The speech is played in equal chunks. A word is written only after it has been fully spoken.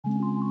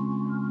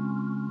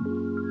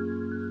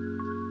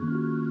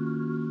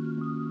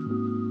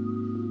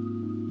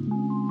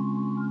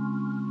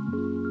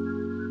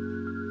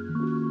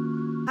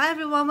Hi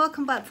everyone,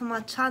 welcome back to my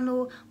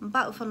channel. I'm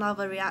back with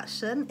another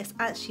reaction. It's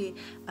actually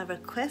a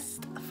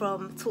request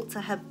from Talk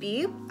to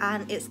Habib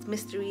and it's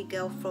Mystery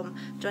Girl from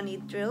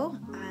Drille,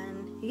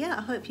 and yeah,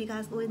 I hope you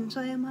guys all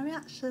enjoy my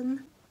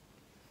reaction.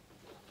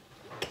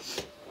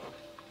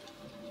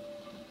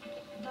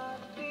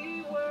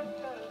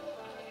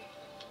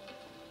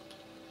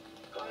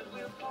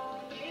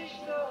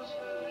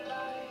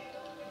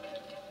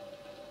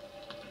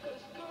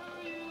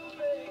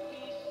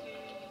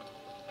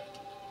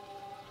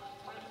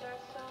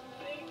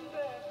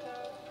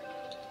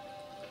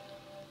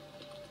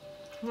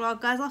 Well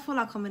guys, I feel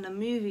like I'm in a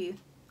movie,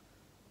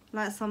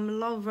 like some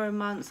love,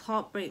 romance,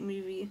 heartbreak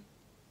movie.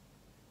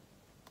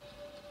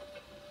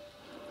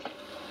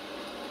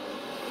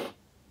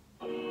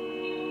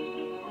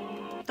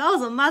 That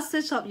was a mad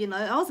switch up, you know.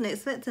 I wasn't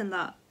expecting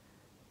that.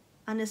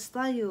 And his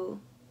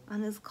style,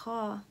 and his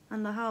car,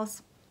 and the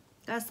house.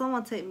 Guys,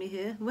 someone take me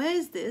here. Where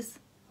is this?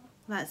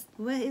 Like,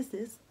 where is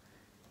this?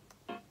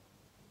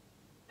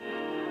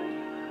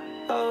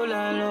 Oh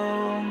la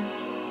la,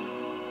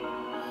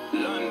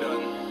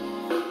 London.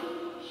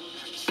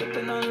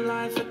 Sipping on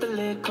life at the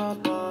liquor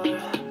bar.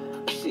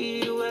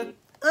 See you at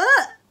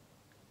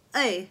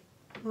Hey,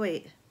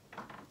 wait.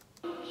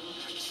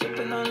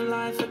 Sipping on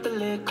life at the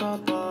liquor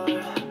bar.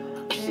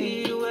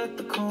 See you at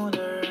the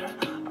corner.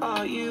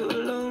 Are you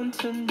alone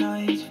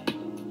tonight?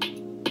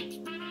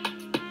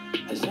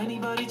 Has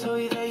anybody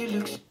told you that you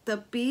look? The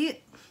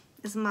beat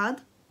is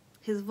mad.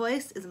 His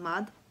voice is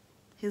mad.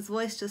 His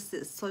voice just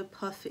sits so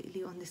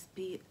perfectly on this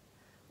beat.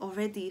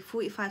 Already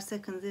 45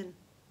 seconds in.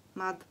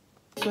 Mad.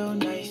 So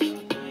nice.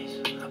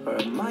 Or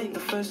am I the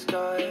first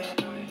guy?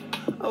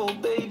 Oh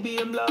baby,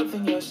 I'm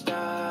loving your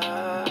style.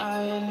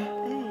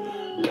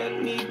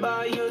 Let me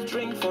buy you a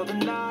drink for the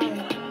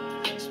night.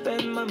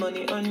 Spend my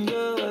money on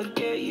you.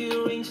 Get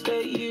you rings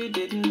that you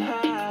didn't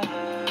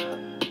have.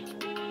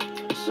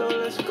 So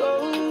let's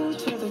go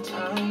to the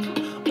time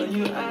when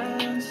you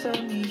answer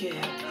me,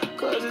 yeah.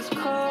 Cause it's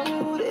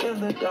cold in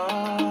the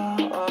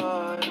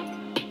dark.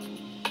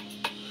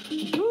 Do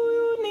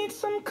you need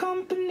some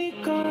company,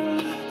 girl?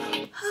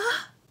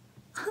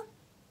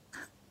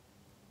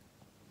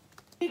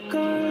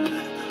 Girl,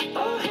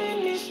 oh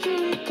hey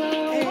mystery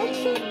girl, what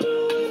you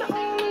doing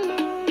all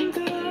alone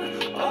there?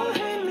 Oh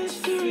hey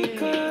mystery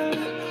girl,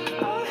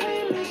 oh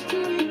hey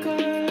mystery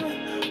girl,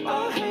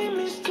 oh hey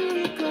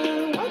mystery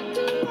girl, what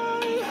do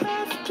I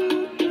have to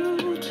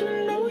do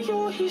to know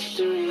your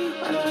history?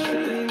 I'm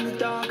sitting in the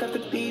dark at the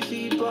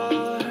busy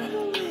bar,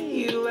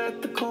 you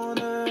at the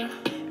corner,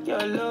 you're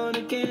alone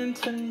again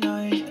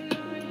tonight.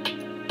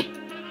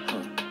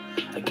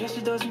 I guess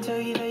it doesn't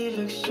tell you that you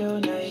look so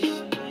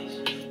nice.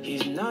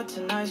 He's not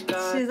a nice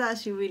guy. She's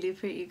actually really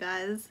pretty,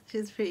 guys.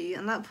 She's pretty.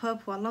 And that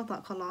purple, I love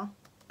that colour.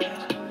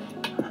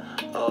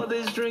 All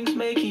these drinks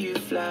make you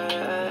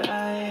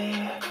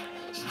fly.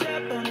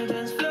 Step on the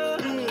dance floor.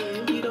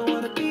 You don't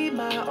wanna be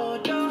my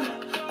order.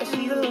 I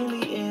see the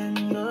lonely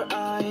in your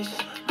eyes.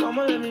 Come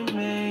on, let me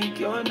make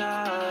your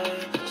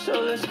night.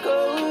 So let's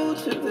go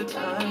to the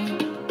time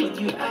when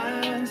you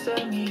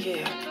answer me,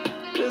 yeah.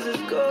 Cause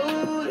it's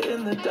gold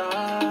in the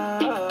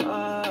dark.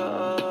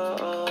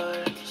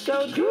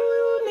 So do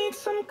you need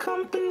some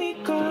company,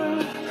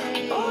 girl?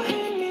 Oh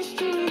hey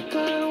mystery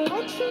girl,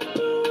 what you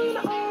doing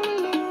all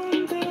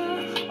alone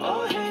there?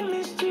 Oh hey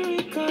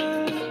mystery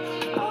girl,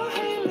 oh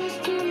hey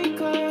mystery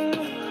girl,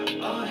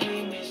 oh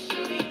hey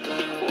mystery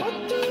girl,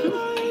 what do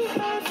I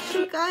have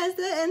to? Guys,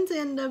 they're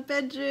entering the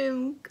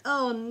bedroom.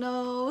 Oh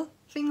no,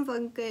 things are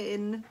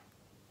getting a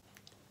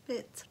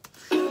bit.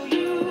 Do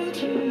you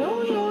to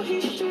know your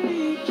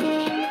history,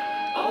 girl?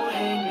 Oh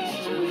hey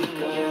mystery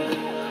girl,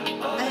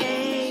 oh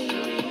hey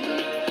mystery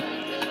girl,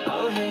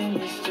 oh hey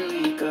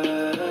mystery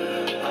girl,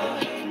 oh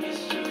hey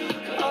mystery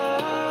girl,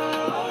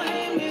 oh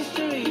hey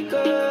mystery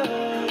girl,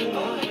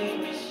 oh hey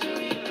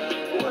mystery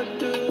girl. What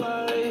do I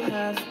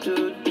have to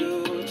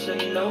do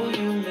to know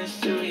you,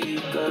 mystery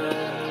girl?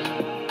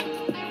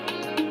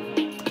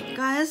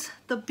 Guys,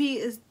 the beat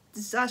is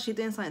actually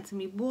doing something to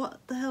me. What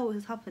the hell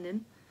is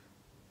happening?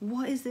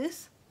 What is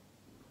this?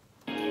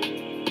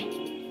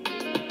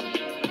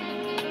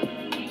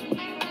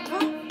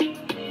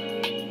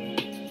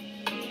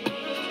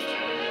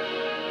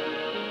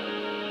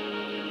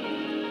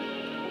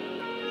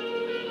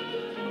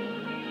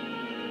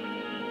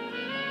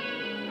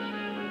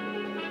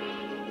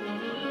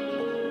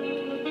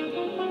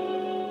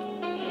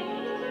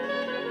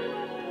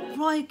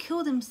 Roy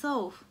killed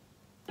himself.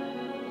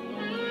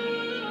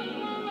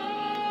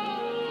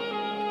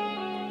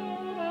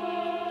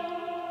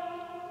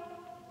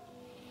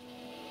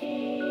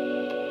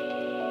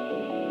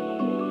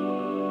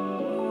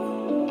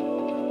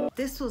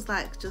 This was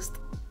like just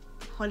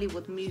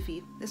Hollywood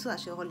movie. This was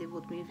actually a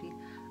Hollywood movie.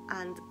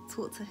 And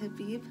Talk to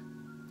Habib,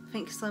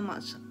 thank you so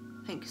much.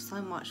 Thank you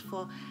so much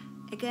for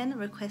again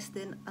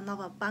requesting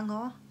another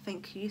banger.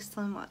 Thank you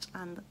so much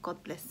and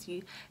God bless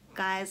you.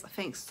 Guys,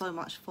 thanks so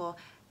much for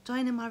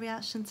joining my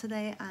reaction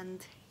today,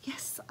 and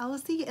yes, I will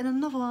see you in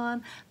another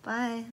one. Bye.